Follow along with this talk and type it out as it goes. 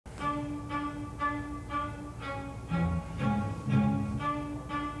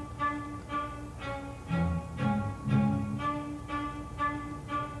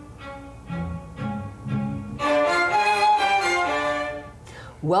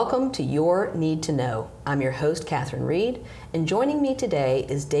Welcome to Your Need to Know. I'm your host, Catherine Reed, and joining me today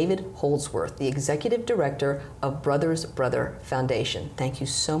is David Holdsworth, the Executive Director of Brothers Brother Foundation. Thank you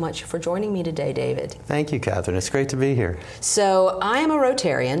so much for joining me today, David. Thank you, Catherine. It's great to be here. So I am a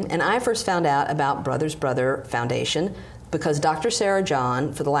Rotarian, and I first found out about Brothers Brother Foundation because Dr. Sarah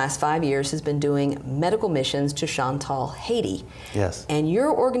John, for the last 5 years, has been doing medical missions to Chantal, Haiti. Yes. And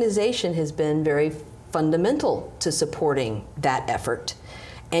your organization has been very fundamental to supporting that effort.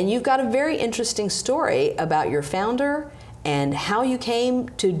 And you've got a very interesting story about your founder and how you came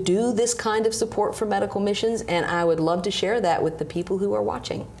to do this kind of support for medical missions, and I would love to share that with the people who are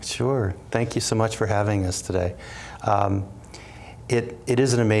watching. Sure. Thank you so much for having us today. It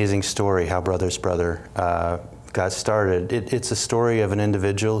is an amazing story how Brothers Brother got started. It's a story of an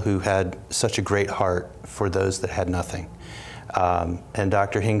individual who had such a great heart for those that had nothing. And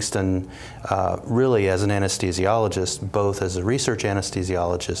Dr. Hingston, really as an anesthesiologist, both as a research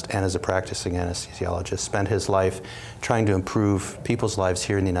anesthesiologist and as a practicing anesthesiologist, spent his life trying to improve people's lives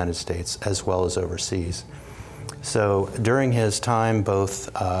here in the United States as well as overseas. So during his time both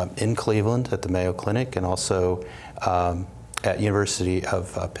in Cleveland at the Mayo Clinic and also at University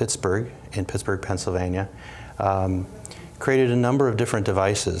of Pittsburgh in Pittsburgh, Pennsylvania, created a number of different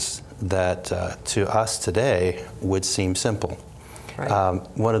devices that to us today would seem simple. Right.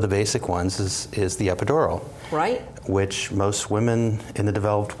 One of the basic ones is the epidural, right, which most women in the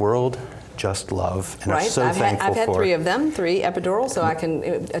developed world just love and are so thankful for. I've had 3 of them, 3 epidurals, so I can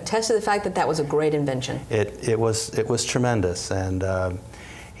attest to the fact that that was a great invention. It was tremendous, and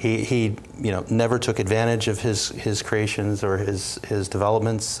he never took advantage of his creations or his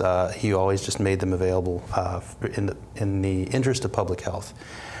developments. He always just made them available in the interest of public health.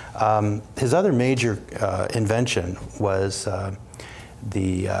 His other major invention was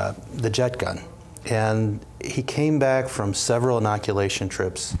the jet gun, and he came back from several inoculation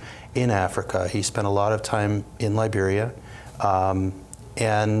trips in Africa. He spent a lot of time in Liberia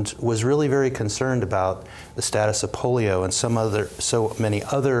and was really very concerned about the status of polio and so many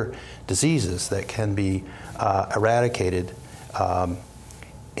other diseases that can be eradicated.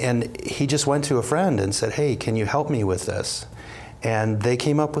 And he just went to a friend and said, "Hey, can you help me with this?" And they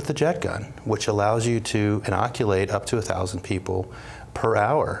came up with the jet gun, which allows you to inoculate up to 1,000 people per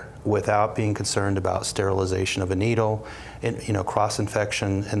hour without being concerned about sterilization of a needle, and,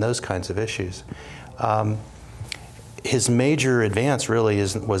 cross-infection, and those kinds of issues. His major advance really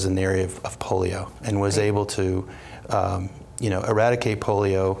was in the area of polio, and was able to, eradicate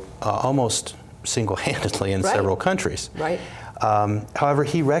polio almost single-handedly in several countries. Right. However,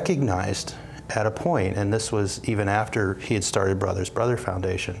 he recognized at a point, and this was even after he had started Brothers Brother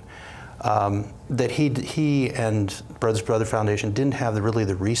Foundation, that he and Brothers Brother Foundation didn't have really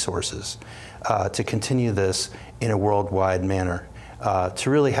the resources to continue this in a worldwide manner, to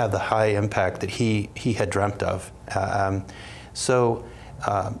really have the high impact that he had dreamt of. So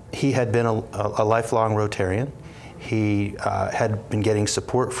he had been a lifelong Rotarian. He had been getting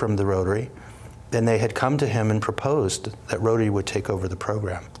support from the Rotary. Then they had come to him and proposed that Rotary would take over the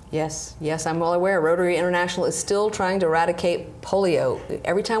program. Yes, I'm well aware. Rotary International is still trying to eradicate polio.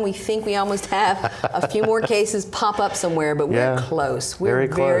 Every time we think we almost have, a few more cases pop up somewhere, but we're close. We're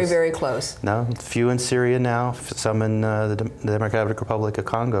very, very close. No, few in Syria now, some in the Democratic Republic of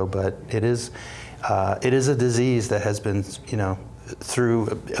Congo, but it is a disease that has been, through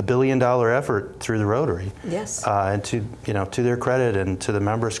a $1 billion effort through the Rotary. Yes. And to their credit and to the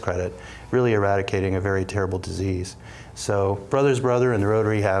members' credit, really eradicating a very terrible disease. So Brothers Brother and the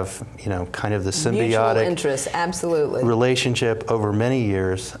Rotary have, kind of the symbiotic mutual interest, absolutely, relationship over many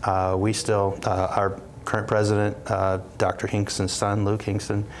years. We still, our current president, Dr. Hingston's son, Luke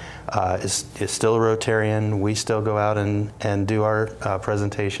Hingston, is still a Rotarian. We still go out and do our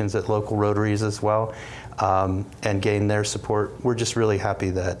presentations at local Rotaries as well, and gain their support. We're just really happy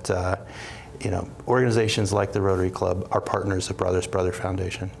that organizations like the Rotary Club are partners of Brothers Brother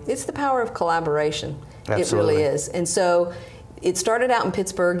Foundation. It's the power of collaboration. Absolutely. It really is. And so it started out in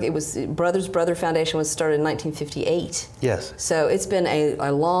Pittsburgh. It was Brothers Brother Foundation was started in 1958. Yes. So it's been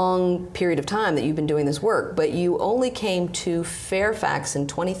a long period of time that you've been doing this work, but you only came to Fairfax in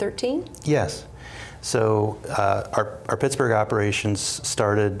 2013? Yes. So our Pittsburgh operations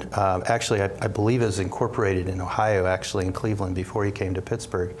started, actually I believe it was incorporated in Ohio, actually in Cleveland before he came to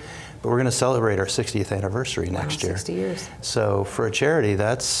Pittsburgh. But we're going to celebrate our 60th anniversary next year. 60 years. So for a charity,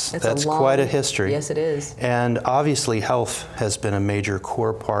 that's quite a history. Yes, it is. And obviously health has been a major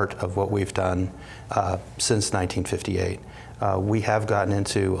core part of what we've done since 1958. We have gotten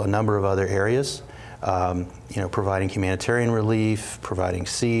into a number of other areas, providing humanitarian relief, providing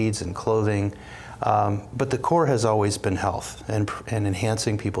seeds and clothing, But the core has always been health and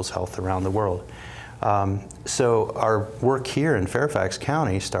enhancing people's health around the world. So our work here in Fairfax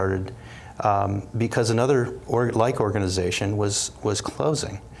County started because another like organization was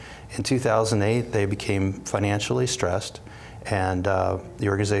closing. In 2008, they became financially stressed, and the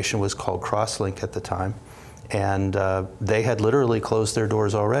organization was called Crosslink at the time, and they had literally closed their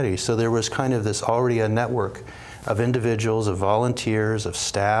doors already. So there was kind of this already a network of individuals, of volunteers, of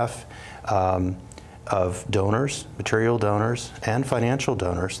staff, of donors, material donors, and financial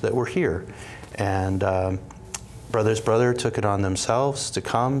donors that were here. And Brothers Brother took it on themselves to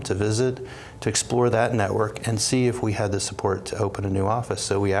come, to visit, to explore that network and see if we had the support to open a new office.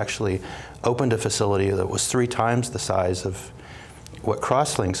 So we actually opened a facility that was 3 times the size of what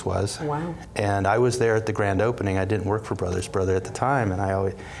Crosslinks was. Wow. And I was there at the grand opening. I didn't work for Brothers Brother at the time,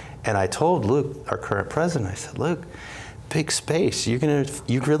 and I told Luke, our current president, I said, Luke, big space,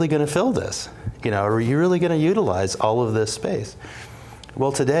 you really gonna fill this? You know, are you really gonna utilize all of this space?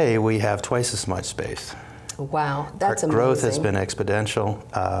 Well, today we have twice as much space. Wow, that's amazing. Our growth has been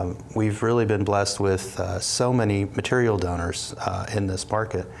exponential. We've really been blessed with so many material donors in this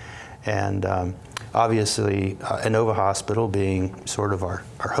market. And obviously, Inova Hospital being sort of our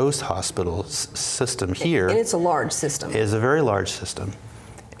host hospital system here. And it's a large system. Is a very large system.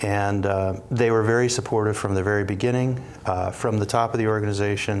 And they were very supportive from the very beginning, from the top of the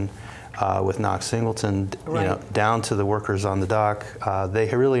organization, with Knox Singleton, right, you know, down to the workers on the dock.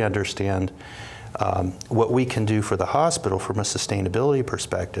 They really understand what we can do for the hospital from a sustainability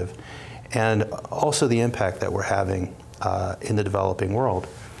perspective, and also the impact that we're having in the developing world.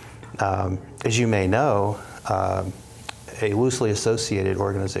 As you may know, a loosely associated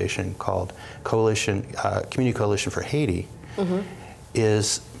organization called Community Coalition for Haiti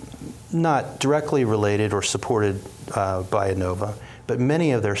is not directly related or supported by Inova, but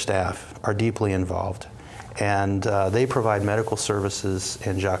many of their staff are deeply involved. And they provide medical services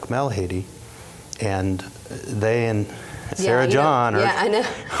in Jacmel, Haiti. And they and Sarah John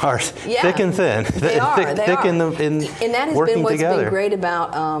are thick and thin. They are. Thick in and that has working been what's together. been great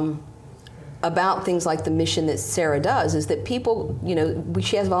about things like the mission that Sarah does, is that people, you know,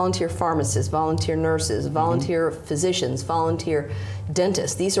 she has volunteer pharmacists, volunteer nurses, volunteer physicians, volunteer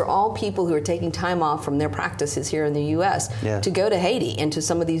dentists. These are all people who are taking time off from their practices here in the U.S. to go to Haiti and to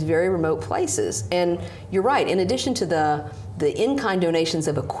some of these very remote places. And you're right, in addition to the in-kind donations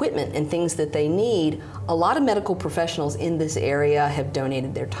of equipment and things that they need, a lot of medical professionals in this area have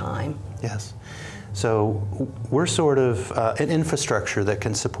donated their time. Yes. So we're sort of an infrastructure that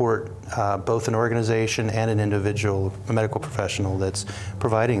can support both an organization and an individual, a medical professional that's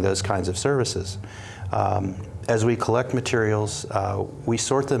providing those kinds of services. As we collect materials, we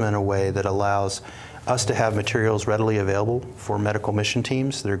sort them in a way that allows us to have materials readily available for medical mission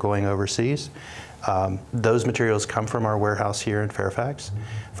teams that are going overseas. Those materials come from our warehouse here in Fairfax.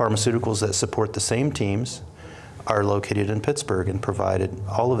 Pharmaceuticals that support the same teams are located in Pittsburgh and provided,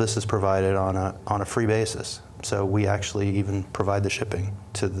 all of this is provided on a free basis. So we actually even provide the shipping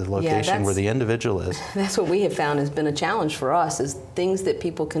to the location where the individual is. That's what we have found has been a challenge for us, is things that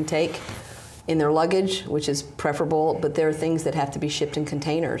people can take in their luggage, which is preferable, but there are things that have to be shipped in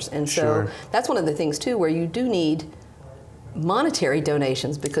containers. And so that's one of the things too, where you do need monetary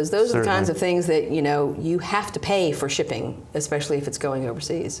donations, because those are the kinds of things that, you know, you have to pay for shipping, especially if it's going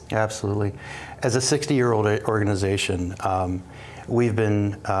overseas. Absolutely. As a 60-year-old organization, we've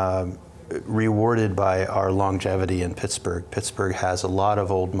been rewarded by our longevity in Pittsburgh. Pittsburgh has a lot of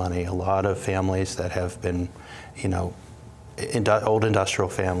old money, a lot of families that have been, you know, old industrial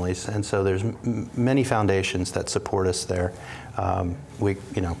families, and so there's many foundations that support us there.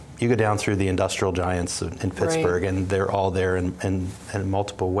 You know, you go down through the industrial giants in Pittsburgh, and they're all there in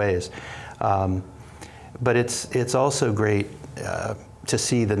multiple ways. But it's also great to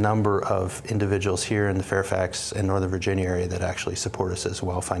see the number of individuals here in the Fairfax and Northern Virginia area that actually support us as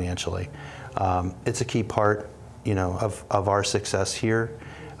well financially. It's a key part, you know, of our success here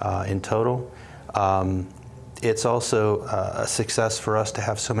in total. It's also a success for us to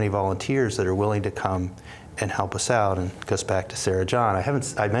have so many volunteers that are willing to come and help us out. And it goes back to Sarah John.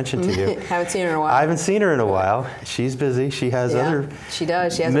 I mentioned to you. Haven't seen her in a while. I haven't seen her in a while. She's busy. She has other. She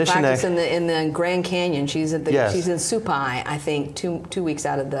does. She has a practice in the Grand Canyon. She's at she's in Supai, I think, two weeks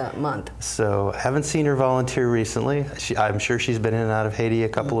out of the month. So haven't seen her volunteer recently. I'm sure she's been in and out of Haiti a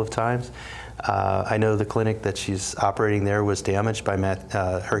couple of times. I know the clinic that she's operating there was damaged by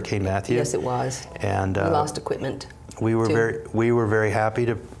Hurricane Matthew. Yes, it was. And we lost equipment. We were very happy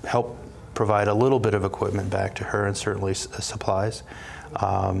to help provide a little bit of equipment back to her, and certainly supplies.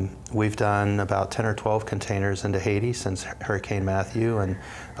 We've done about 10 or 12 containers into Haiti since Hurricane Matthew, and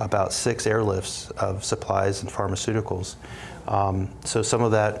about 6 airlifts of supplies and pharmaceuticals. So some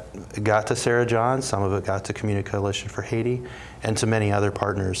of that got to Sarah John, some of it got to Community Coalition for Haiti, and to many other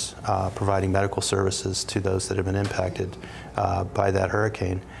partners providing medical services to those that have been impacted by that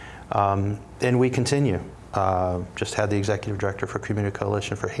hurricane. And we continue. Just had the executive director for Community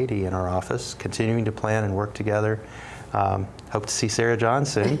Coalition for Haiti in our office, continuing to plan and work together. Hope to see Sarah John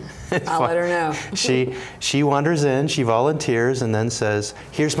soon. I'll let her know. She wanders in, she volunteers, and then says,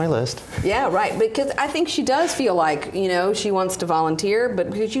 "Here's my list." Yeah, right. Because I think she does feel like, you know, she wants to volunteer,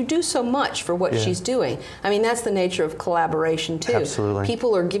 but because you do so much for what she's doing. I mean, that's the nature of collaboration too. Absolutely.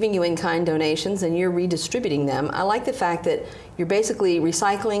 People are giving you in-kind donations, and you're redistributing them. I like the fact that you're basically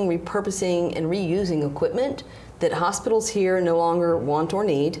recycling, repurposing, and reusing equipment that hospitals here no longer want or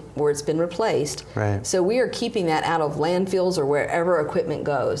need, where it's been replaced. Right. So we are keeping that out of landfills or wherever equipment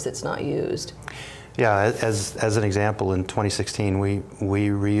goes that's not used. Yeah, as an example, in 2016, we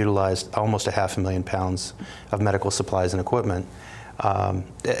reutilized almost 500,000 pounds of medical supplies and equipment.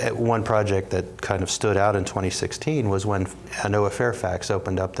 One project that kind of stood out in 2016 was when Anoa Fairfax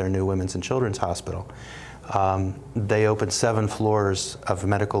opened up their new Women's and Children's Hospital. They opened 7 floors of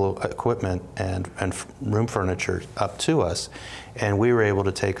medical equipment and room furniture up to us, and we were able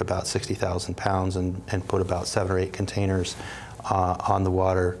to take about 60,000 pounds and put about 7 or 8 containers on the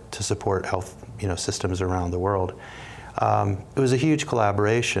water to support health systems around the world. It was a huge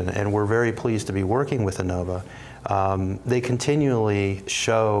collaboration, and we're very pleased to be working with Inova. They continually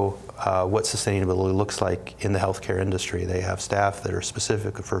show what sustainability looks like in the healthcare industry. They have staff that are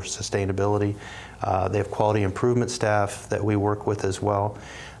specific for sustainability. They have quality improvement staff that we work with as well.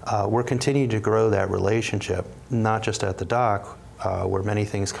 We're continuing to grow that relationship, not just at the dock, where many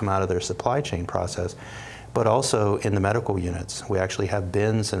things come out of their supply chain process, but also in the medical units. We actually have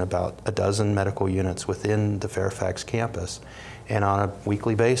bins in about a dozen medical units within the Fairfax campus. And on a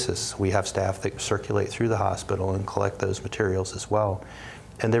weekly basis, we have staff that circulate through the hospital and collect those materials as well.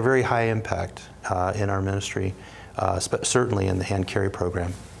 And they're very high impact in our ministry, certainly in the hand carry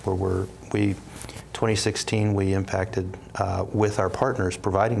program, where 2016 we impacted with our partners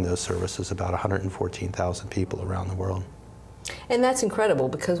providing those services about 114,000 people around the world. And that's incredible,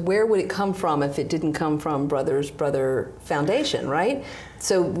 because where would it come from if it didn't come from Brothers Brother Foundation, right?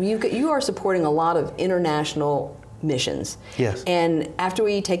 So you are supporting a lot of international missions. Yes. And after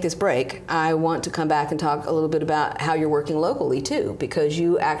we take this break, I want to come back and talk a little bit about how you're working locally too, because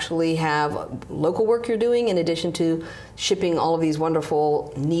you actually have local work you're doing in addition to shipping all of these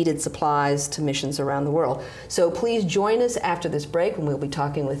wonderful needed supplies to missions around the world. So please join us after this break, when we'll be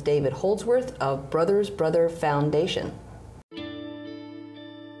talking with David Holdsworth of Brothers Brother Foundation.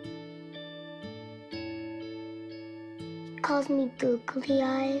 Calls me googly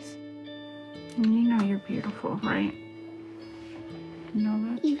eyes. You know you're beautiful, right? You know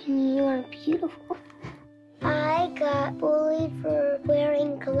that? Even you are beautiful. I got bullied for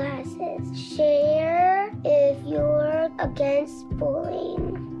wearing glasses. Share if you're against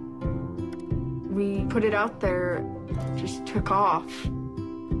bullying. We put it out there, just took off.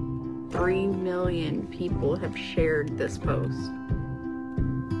 3 million people have shared this post.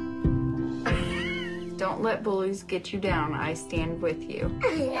 Don't let bullies get you down. I stand with you.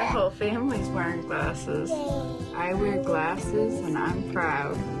 Our whole family's wearing glasses. I wear glasses and I'm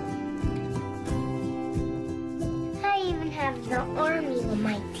proud. I even have the army on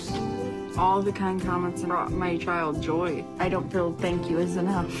my team. All the kind comments brought my child joy. I don't feel thank you is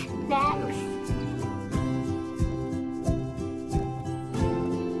enough. Thanks.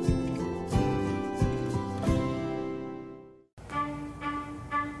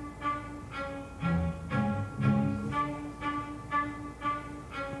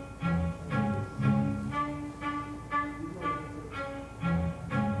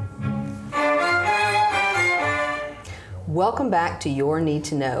 Welcome back to Your Need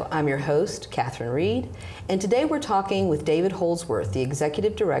to Know. I'm your host, Catherine Reed, and today we're talking with David Holdsworth, the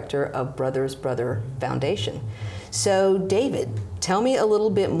Executive Director of Brothers Brother Foundation. So David, tell me a little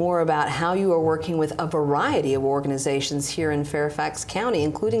bit more about how you are working with a variety of organizations here in Fairfax County,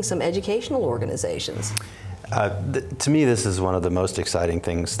 including some educational organizations. To me, this is one of the most exciting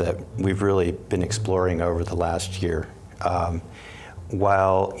things that we've really been exploring over the last year.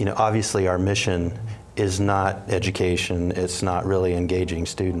 While, obviously our mission is not education, it's not really engaging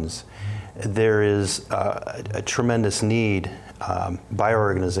students, there is a tremendous need by our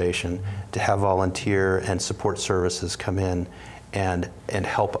organization to have volunteer and support services come in and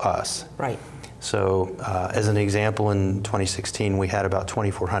help us. Right. So as an example, in 2016, we had about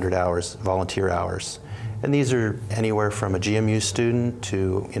 2,400 hours, volunteer hours. And these are anywhere from a GMU student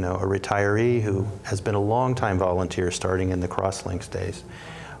to, you know, a retiree who has been a long-time volunteer starting in the Crosslinks days.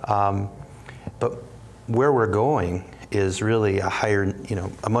 But where we're going is really a higher, you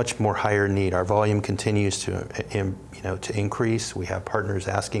know, a much more higher need. Our volume continues to, you know, to increase. We have partners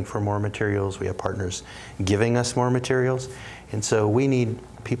asking for more materials. We have partners giving us more materials. And so we need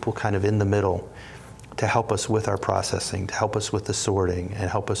people kind of in the middle to help us with our processing, to help us with the sorting, and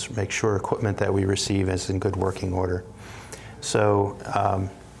help us make sure equipment that we receive is in good working order. So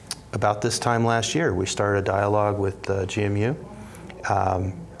about this time last year, we started a dialogue with GMU,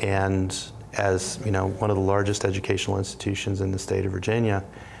 and as you know, one of the largest educational institutions in the state of Virginia,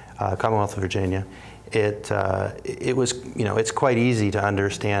 Commonwealth of Virginia, it was, you know, it's quite easy to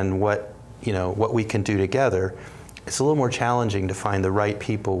understand what, you know, what we can do together. It's a little more challenging to find the right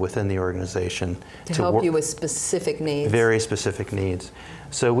people within the organization to help you with specific needs. Very specific needs.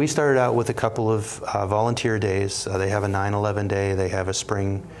 So we started out with a couple of volunteer days. They have a 9/11 day. They have a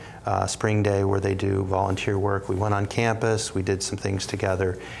spring day where they do volunteer work. We went on campus. We did some things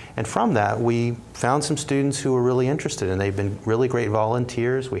together. And from that, we found some students who were really interested, and they've been really great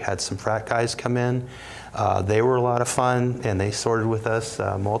volunteers. We had some frat guys come in. They were a lot of fun, and they sorted with us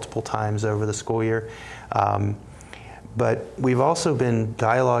multiple times over the school year. But we've also been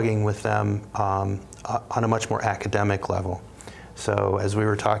dialoguing with them on a much more academic level. So as we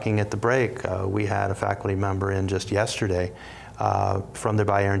were talking at the break, we had a faculty member in just yesterday from their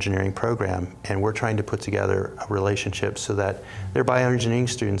bioengineering program, and we're trying to put together a relationship so that their bioengineering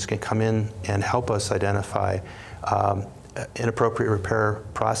students can come in and help us identify an appropriate repair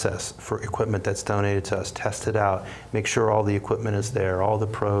process for equipment that's donated to us, test it out, make sure all the equipment is there, all the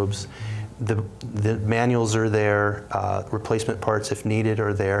probes. The manuals are there, replacement parts if needed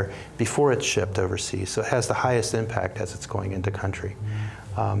are there before it's shipped overseas. So it has the highest impact as it's going into country.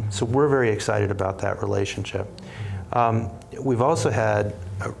 So we're very excited about that relationship. We've also had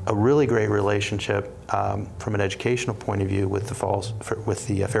a really great relationship from an educational point of view with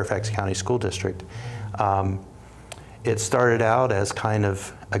the Fairfax County School District. It started out as kind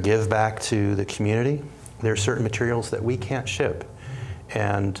of a give back to the community. There are certain materials that we can't ship,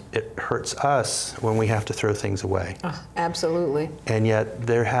 and it hurts us when we have to throw things away. Absolutely. And yet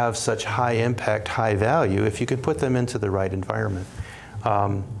they have such high impact, high value if you can put them into the right environment.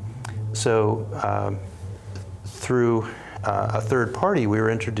 Through a third party, we were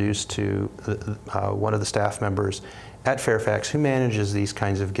introduced to one of the staff members at Fairfax who manages these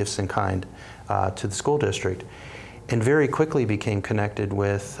kinds of gifts in kind to the school district, and very quickly became connected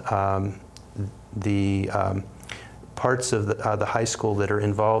with the parts of the high school that are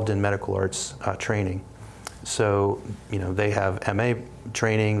involved in medical arts training. So, you know, they have MA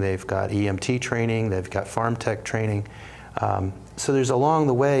training, they've got EMT training, they've got farm tech training. So there's along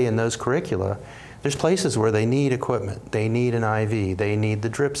the way in those curricula, there's places where they need equipment, they need an IV, they need the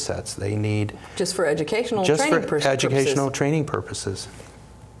drip sets, they need... Just for educational training purposes.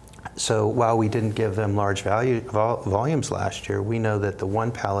 So while we didn't give them large volumes last year, we know that the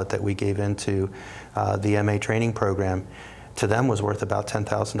one pallet that we gave into the MA training program to them was worth about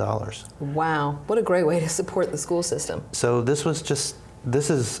 $10,000. Wow, what a great way to support the school system. So this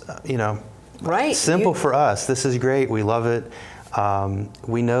is, you know, right. Simple for us. This is great. We love it.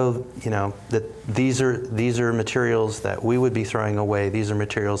 We know, you know, that these are materials that we would be throwing away. These are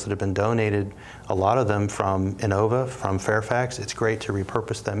materials that have been donated, a lot of them from Inova, from Fairfax. It's great to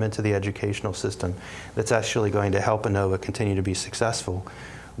repurpose them into the educational system. That's actually going to help Inova continue to be successful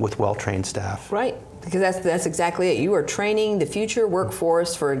with well-trained staff. Right, because that's exactly it. You are training the future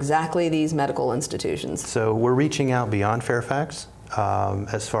workforce for exactly these medical institutions. So we're reaching out beyond Fairfax.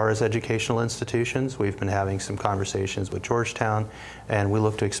 As far as educational institutions, we've been having some conversations with Georgetown, and we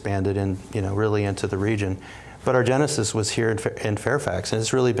look to expand it in, you know, really into the region. But our genesis was here in Fairfax, and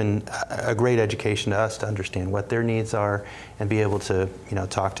it's really been a great education to us to understand what their needs are and be able to, you know,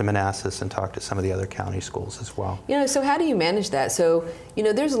 talk to Manassas and talk to some of the other county schools as well. You know, so how do you manage that? So, you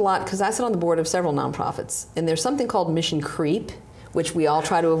know, there's a lot, because I sit on the board of several nonprofits, and there's something called mission creep, which we all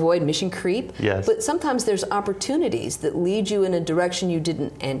try to avoid, mission creep. Yes. But sometimes there's opportunities that lead you in a direction you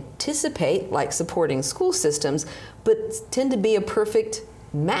didn't anticipate, like supporting school systems, but tend to be a perfect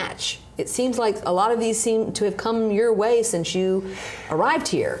match. It seems like a lot of these seem to have come your way since you arrived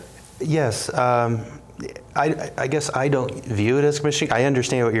here. Yes. I guess I don't view it as mission. I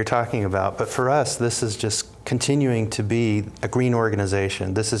understand what you're talking about, but for us, this is just continuing to be a green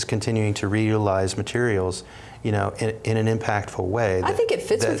organization. This is continuing to reutilize materials, you know, in an impactful way. I think it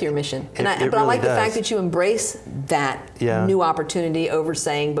fits with your mission. But I like really the fact that you embrace that new opportunity over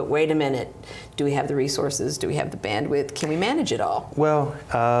saying, but wait a minute, do we have the resources? Do we have the bandwidth? Can we manage it all? Well,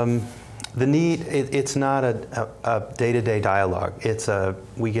 the need, it's not a day-to-day dialogue. It's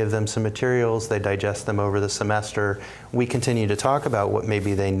we give them some materials, they digest them over the semester. We continue to talk about what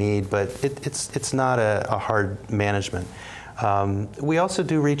maybe they need, but it's not a hard management. We also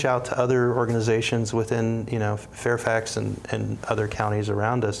do reach out to other organizations within, you know, Fairfax and other counties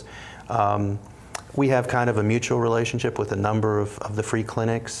around us. We have kind of a mutual relationship with a number of the free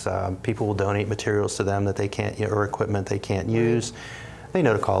clinics. People will donate materials to them that they can't, or equipment they can't use. They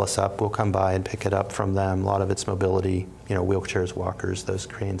know to call us up. We'll come by and pick it up from them. A lot of it's mobility, you know, wheelchairs, walkers, those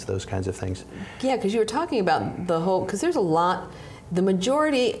cranes, those kinds of things. Yeah, because you were talking about the whole, because there's a lot, the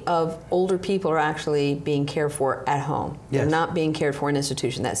majority of older people are actually being cared for at home. Yes. They're not being cared for in an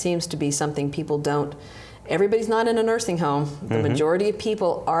institution. That seems to be something people don't, everybody's not in a nursing home. The majority of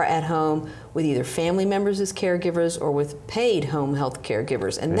people are at home with either family members as caregivers or with paid home health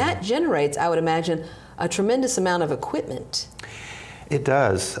caregivers. And that generates, I would imagine, a tremendous amount of equipment. It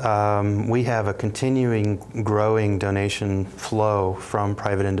does. We have a continuing, growing donation flow from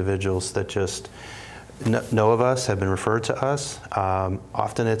private individuals that just know of us, have been referred to us.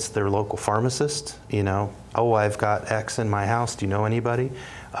 Often it's their local pharmacist, you know, oh, I've got X in my house, do you know anybody?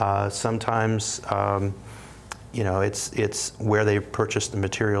 Sometimes, you know, it's where they purchased the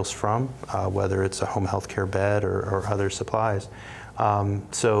materials from, whether it's a home health care bed or other supplies.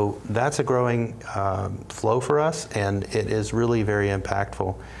 So that's a growing flow for us, and it is really very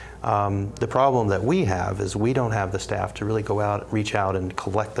impactful. The problem that we have is we don't have the staff to really go out, reach out, and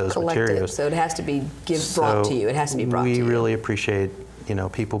collect those materials. So it has to be brought to you. It has to be brought to you. We really appreciate, you know,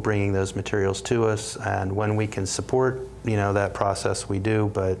 people bringing those materials to us, and when we can support, you know, that process, we do.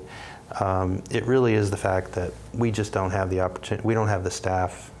 But it really is the fact that we just don't have the opportunity. We don't have the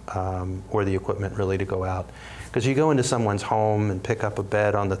staff or the equipment really to go out. Because you go into someone's home and pick up a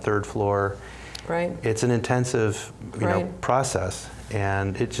bed on the 3rd floor. Right. It's an intensive, you know, process,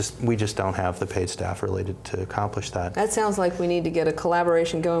 and we just don't have the paid staff related to accomplish that. That sounds like we need to get a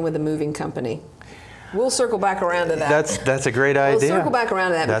collaboration going with a moving company. We'll circle back around to that. That's a great idea. We'll circle back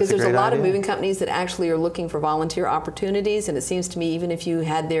around to that because there's a lot of idea. moving companies that actually are looking for volunteer opportunities, and it seems to me even if you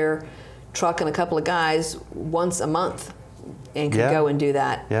had their truck and a couple of guys once a month and could go and do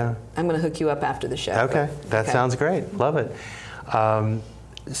that. Yeah. I'm going to hook you up after the show. Okay, that sounds great. Love it.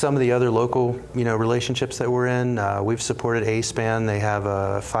 Some of the other local, you know, relationships that we're in, we've supported A-SPAN. They have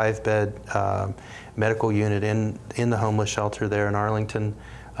a 5-bed medical unit in the homeless shelter there in Arlington.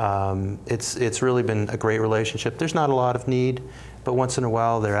 It's really been a great relationship. There's not a lot of need, but once in a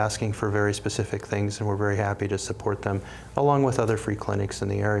while they're asking for very specific things, and we're very happy to support them, along with other free clinics in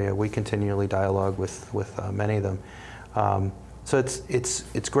the area. We continually dialogue with many of them. So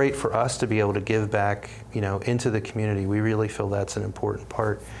it's great for us to be able to give back, you know, into the community. We really feel that's an important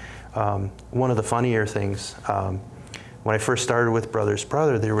part. One of the funnier things, when I first started with Brother's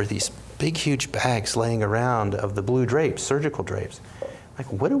Brother, there were these big, huge bags laying around of the blue drapes, surgical drapes.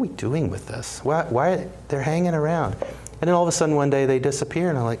 Like, what are we doing with this? Why they're hanging around? And then all of a sudden one day they disappear,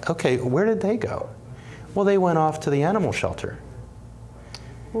 and I'm like, okay, where did they go? Well, they went off to the animal shelter.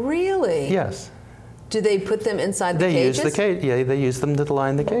 Really? Yes. Do they put them inside the cages? They use the cage. Yeah, they use them to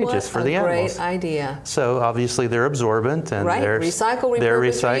line the cages for the animals. Great idea. So obviously they're absorbent and they're recycle,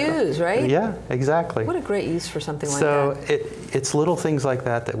 repurpose, reuse, right? Yeah, exactly. What a great use for something like that. So it's little things like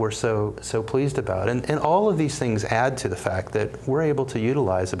that we're so pleased about, and all of these things add to the fact that we're able to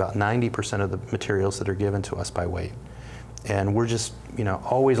utilize about 90% of the materials that are given to us by weight, and we're just, you know,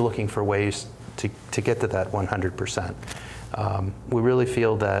 always looking for ways to get to that 100%. We really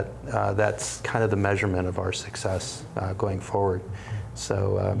feel that that's kind of the measurement of our success going forward.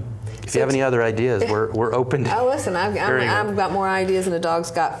 So if you have any other ideas, we're open to. Oh, listen, I've got more ideas than a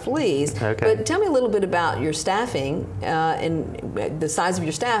dog's got fleas. Okay. But tell me a little bit about your staffing and the size of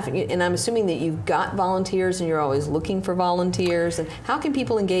your staff. And I'm assuming that you've got volunteers and you're always looking for volunteers. And how can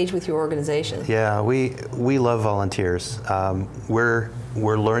people engage with your organization? Yeah, we love volunteers.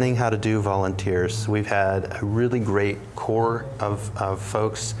 We're learning how to do volunteers. We've had a really great core of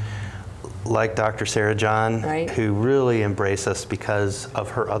folks like Dr. Sarah John, who really embrace us because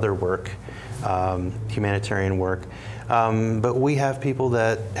of her other work, humanitarian work. But we have people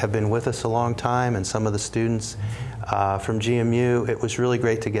that have been with us a long time, and some of the students from GMU. It was really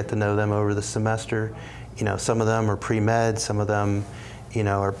great to get to know them over the semester. You know, some of them are pre-med, some of them, you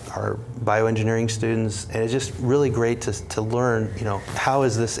know, are bioengineering students, and it's just really great to learn, you know, how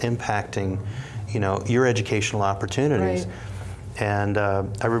is this impacting, your educational opportunities. Right. And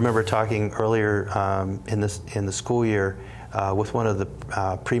I remember talking earlier in the school year with one of the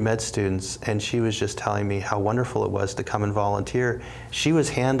pre-med students, and she was just telling me how wonderful it was to come and volunteer. She was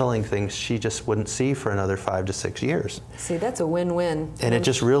handling things she just wouldn't see for another 5 to 6 years. See, that's a win-win. And it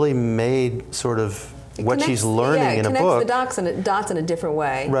just really made sort of what she's learning in a book. It connects the dots in a different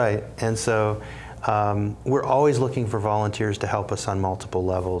way. Right, and so we're always looking for volunteers to help us on multiple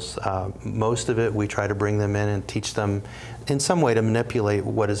levels. Most of it, we try to bring them in and teach them in some way to manipulate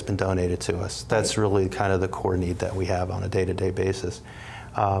what has been donated to us. That's really kind of the core need that we have on a day-to-day basis.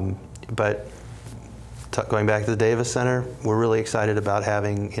 But going back to the Davis Center, we're really excited about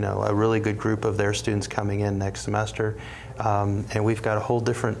having a really good group of their students coming in next semester, and we've got a whole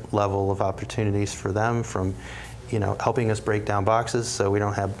different level of opportunities for them, from helping us break down boxes so we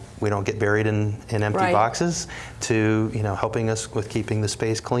don't get buried in empty boxes, to helping us with keeping the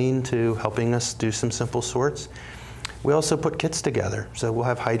space clean, to helping us do some simple sorts. We also put kits together, so we'll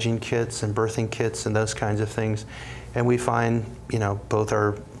have hygiene kits and birthing kits and those kinds of things, and we find both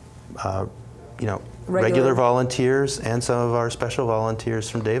our regular volunteers and some of our special volunteers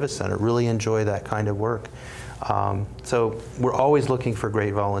from Davis Center really enjoy that kind of work. So we're always looking for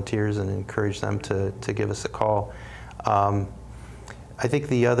great volunteers and encourage them to give us a call. I think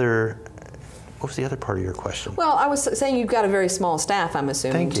what was the other part of your question? Well, I was saying you've got a very small staff, I'm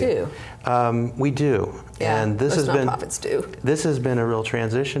assuming, too. We do. Yeah, and most nonprofits do. This has been a real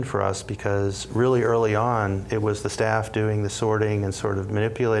transition for us, because really early on it was the staff doing the sorting and sort of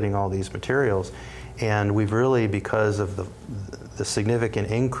manipulating all these materials. And we've really, because of the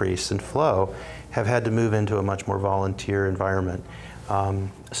significant increase in flow, have had to move into a much more volunteer environment.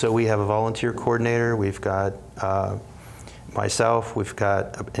 So we have a volunteer coordinator, we've got myself, we've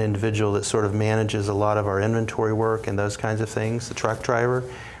got an individual that sort of manages a lot of our inventory work and those kinds of things, the truck driver,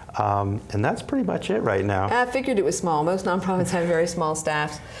 and that's pretty much it right now. I figured it was small. Most nonprofits have very small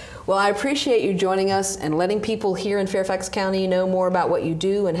staffs. Well, I appreciate you joining us and letting people here in Fairfax County know more about what you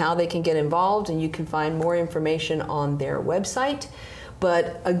do and how they can get involved, and you can find more information on their website.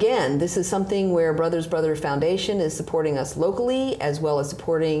 But again, this is something where Brothers Foundation is supporting us locally as well as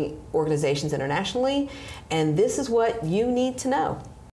supporting organizations internationally, and this is what you need to know.